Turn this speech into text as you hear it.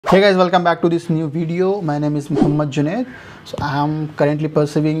Hey guys, welcome back to this new video. My name is Junaid. So I am currently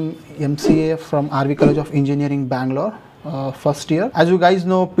pursuing MCA from RV College of Engineering, Bangalore, first year. As you guys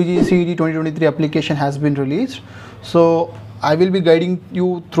know, Pgcet 2023 application has been released. So I will be guiding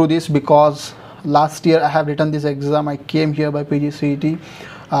you through this because last year I have written this exam. I came here by Pgcet,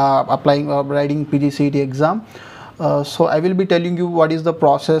 writing Pgcet exam. So I will be telling you what is the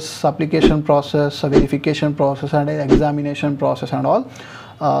process, application process, verification process, and examination process and all.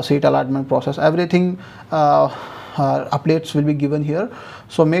 Seat allotment process, everything updates will be given here.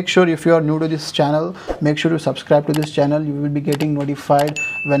 So make sure, if you are new to this channel, make sure to subscribe to this channel. You will be getting notified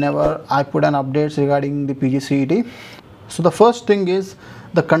whenever I put an updates regarding the Pgcet. So the first thing is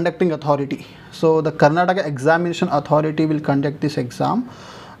the conducting authority. So the Karnataka Examination Authority will conduct this exam.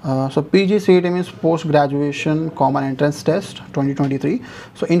 So Pgcet means Post Graduation Common Entrance Test 2023.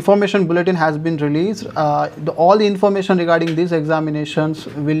 So information bulletin has been released. All the information regarding these examinations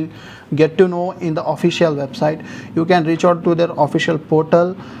will get to know in the official website. You can reach out to their official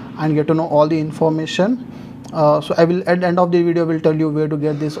portal and get to know all the information. So I will, at the end of the video, will tell you where to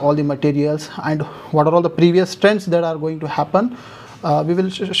get all the materials and what are all the previous trends that are going to happen. We will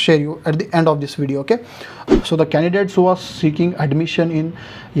share you at the end of this video. Okay, so the candidates who are seeking admission in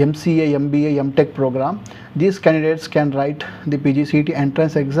MCA, MBA, M.Tech program, these candidates can write the Pgcet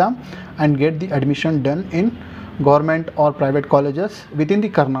entrance exam and get the admission done in government or private colleges within the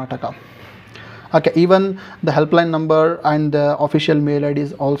Karnataka. Okay, even the helpline number and the official mail ID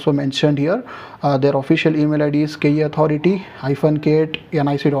is also mentioned here. Their official email ID is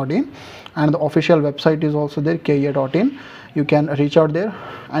keauthority-k@nic.in, and the official website is also there, ke.in. You can reach out there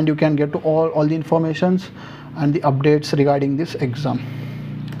and you can get to all the informations and the updates regarding this exam.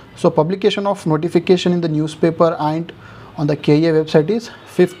 So publication of notification in the newspaper and on the KA website is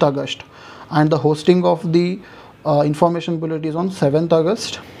 5th August, and the hosting of the information bulletin is on 7th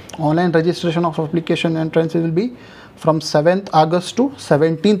August. Online registration of application entrance will be from 7th August to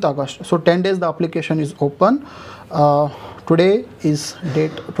 17th August. So 10 days the application is open. Today is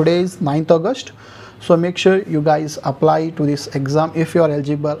 9th August. So make sure you guys apply to this exam if you are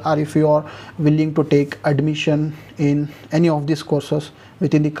eligible or if you are willing to take admission in any of these courses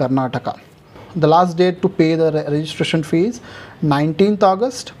within the Karnataka. The last date to pay the registration fee is 19th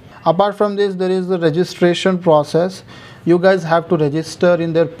August. Apart from this, there is the registration process. You guys have to register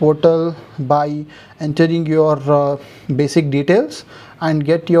in their portal by entering your basic details and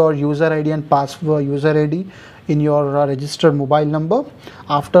get your user ID and password in your registered mobile number.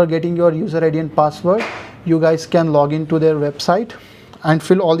 After getting your user ID and password, you guys can log into their website and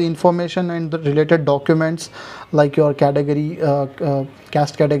fill all the information and the related documents like your category,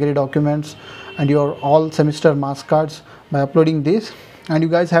 caste category documents and your all semester marks cards by uploading this. And you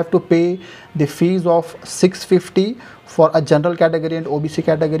guys have to pay the fees of 650 for a general category and OBC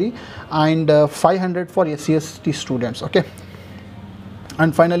category, and 500 for SC/ST students. Okay,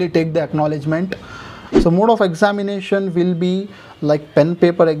 and finally take the acknowledgement. So mode of examination will be like pen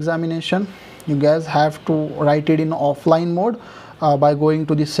paper examination. You guys have to write it in offline mode by going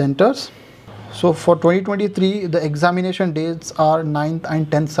to the centers. So for 2023, the examination dates are 9th and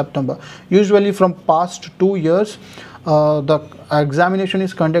 10th September. Usually from past 2 years, the examination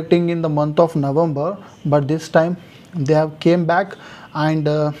is conducting in the month of November, but this time they have came back and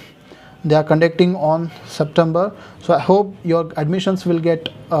they are conducting on September. So I hope your admissions will get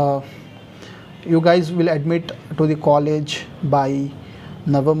you guys will admit to the college by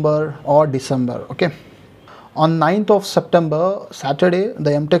November or December. Okay, on 9th of September, Saturday,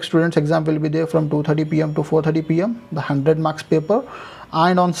 the M.Tech students exam will be there from 2:30 p.m. to 4:30 p.m. the 100 marks paper.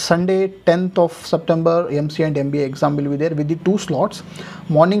 And on Sunday, 10th of September, MCA and MBA exam will be there with the 2 slots.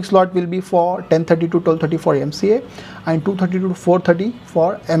 Morning slot will be for 10:30 to 12:30 for MCA and 2:30 to 4:30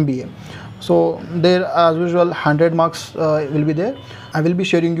 for MBA. So there, as usual, 100 marks will be there. I will be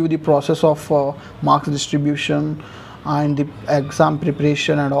sharing you the process of marks distribution and the exam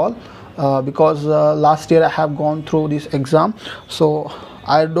preparation and all, because last year I have gone through this exam. So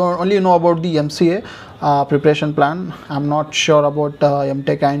I don't only know about the MCA preparation plan. I'm not sure about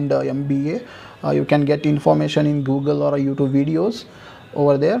M.Tech and MBA. You can get information in Google or YouTube videos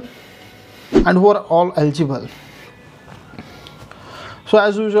over there, and who are all eligible. So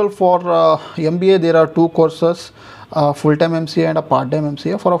as usual for MBA, there are 2 courses, full-time MCA and a part-time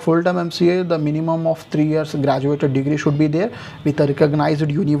MCA. For a full-time MCA, the minimum of 3 years graduated degree should be there with a recognized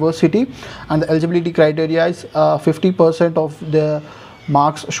university, and the eligibility criteria is 50% of the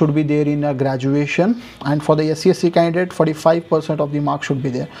marks should be there in a graduation, and for the SC/SC candidate 45% of the marks should be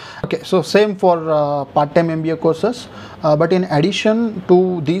there. Okay, so same for part-time MBA courses, but in addition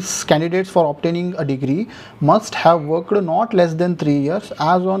to these, candidates for obtaining a degree must have worked not less than 3 years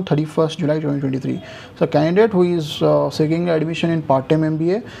as on 31st July 2023. So candidate who is seeking admission in part-time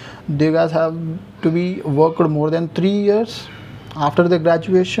MBA, they guys have to be worked more than 3 years after the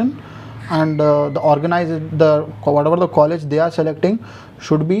graduation, and whatever the college they are selecting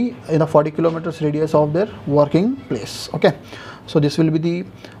should be in a 40 kilometers radius of their working place. Okay, so this will be the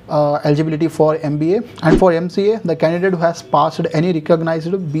eligibility for MBA. And for MCA, the candidate who has passed any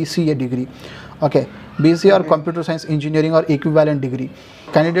recognized BCA degree, okay, BCA or computer science engineering or equivalent degree.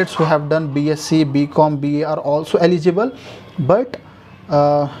 Candidates who have done BSc, BCom, BA are also eligible, but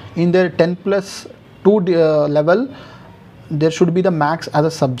in their 10+2 level there should be the maths as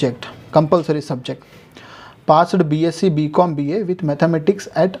a subject, compulsory subject. Passed BSc, BCom, BA with mathematics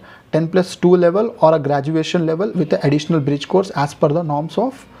at 10+2 level or a graduation level with the additional bridge course as per the norms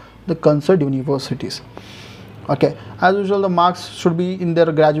of the concerned universities. Okay, as usual, the marks should be in their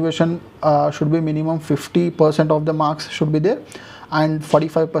graduation should be minimum 50% of the marks should be there, and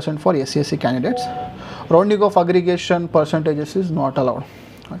 45% for SC/SC candidates. Rounding of aggregation percentages is not allowed.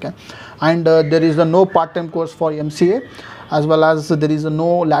 Okay, and there is a no part-time course for MCA, as well as there is a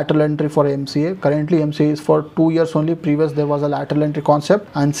no lateral entry for MCA. Currently MCA is for 2 years only. Previous there was a lateral entry concept,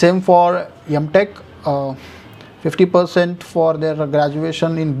 and same for M.Tech, 50% for their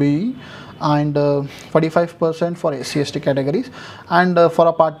graduation in BE and 45% for SC/ST categories. And for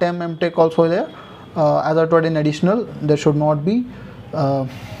a part-time M.Tech also there, as I told, in additional there should not be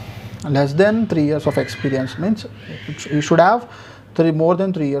less than 3 years of experience, means you should have more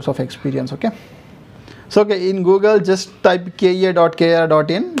than 3 years of experience. Okay, so okay, in Google just type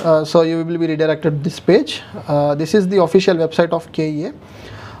kea.kr.in, so you will be redirected to this page. This is the official website of KEA.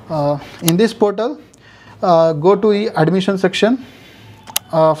 In this portal, go to the admission section.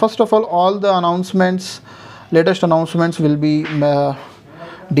 First of all the announcements, latest announcements will be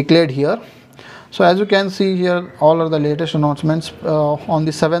declared here. So as you can see here, all are the latest announcements. On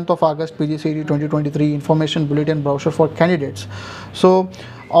the 7th of August, Pgcet 2023 information bulletin brochure for candidates. So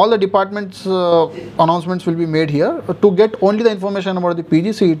all the departments announcements will be made here. To get only the information about the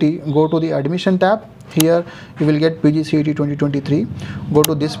Pgcet, go to the admission tab. Here you will get Pgcet 2023. Go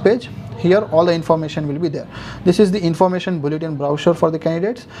to this page. Here all the information will be there. This is the information bulletin brochure for the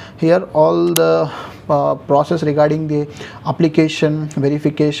candidates. Here all the process regarding the application,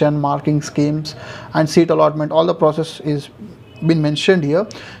 verification, marking schemes and seat allotment, all the process is been mentioned here.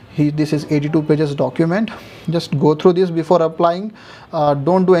 This is 82 pages document. Just go through this before applying.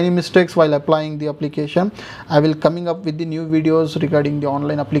 Don't do any mistakes while applying the application. I will coming up with the new videos regarding the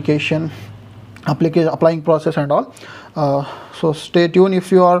online applying process and all. So stay tuned.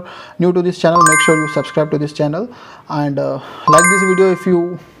 If you are new to this channel, make sure you subscribe to this channel and like this video if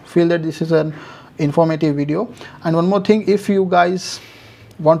you feel that this is an informative video. And one more thing, if you guys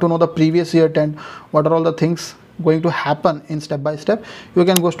want to know the previous year and what are all the things going to happen in step by step, you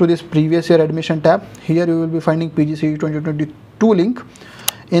can go to this previous year admission tab. Here you will be finding Pgcet 2022 link.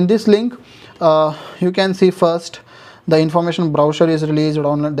 In this link you can see first the information brochure is released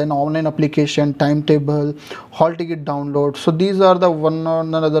online, then online application, timetable, hall ticket download. So these are the one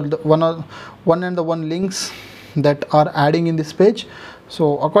links that are adding in this page.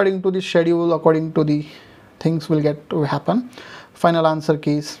 So according to the schedule, according to the things will get to happen. Final answer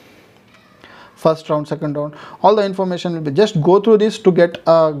keys, first round, second round, all the information will be. Just go through this to get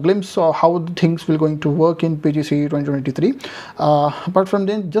a glimpse of how the things will going to work in Pgcet 2023. Apart from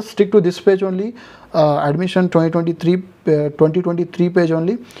then, just stick to this page only, admission 2023 page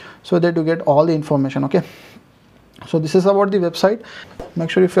only, so that you get all the information. Okay, so this is about the website.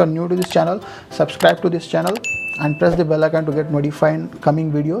 Make sure if you are new to this channel, subscribe to this channel and press the bell icon to get notified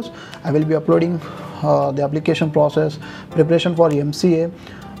coming videos. I will be uploading the application process, preparation for MCA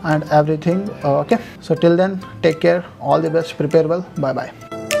and everything. Okay, so till then, take care, all the best, prepare well, bye bye.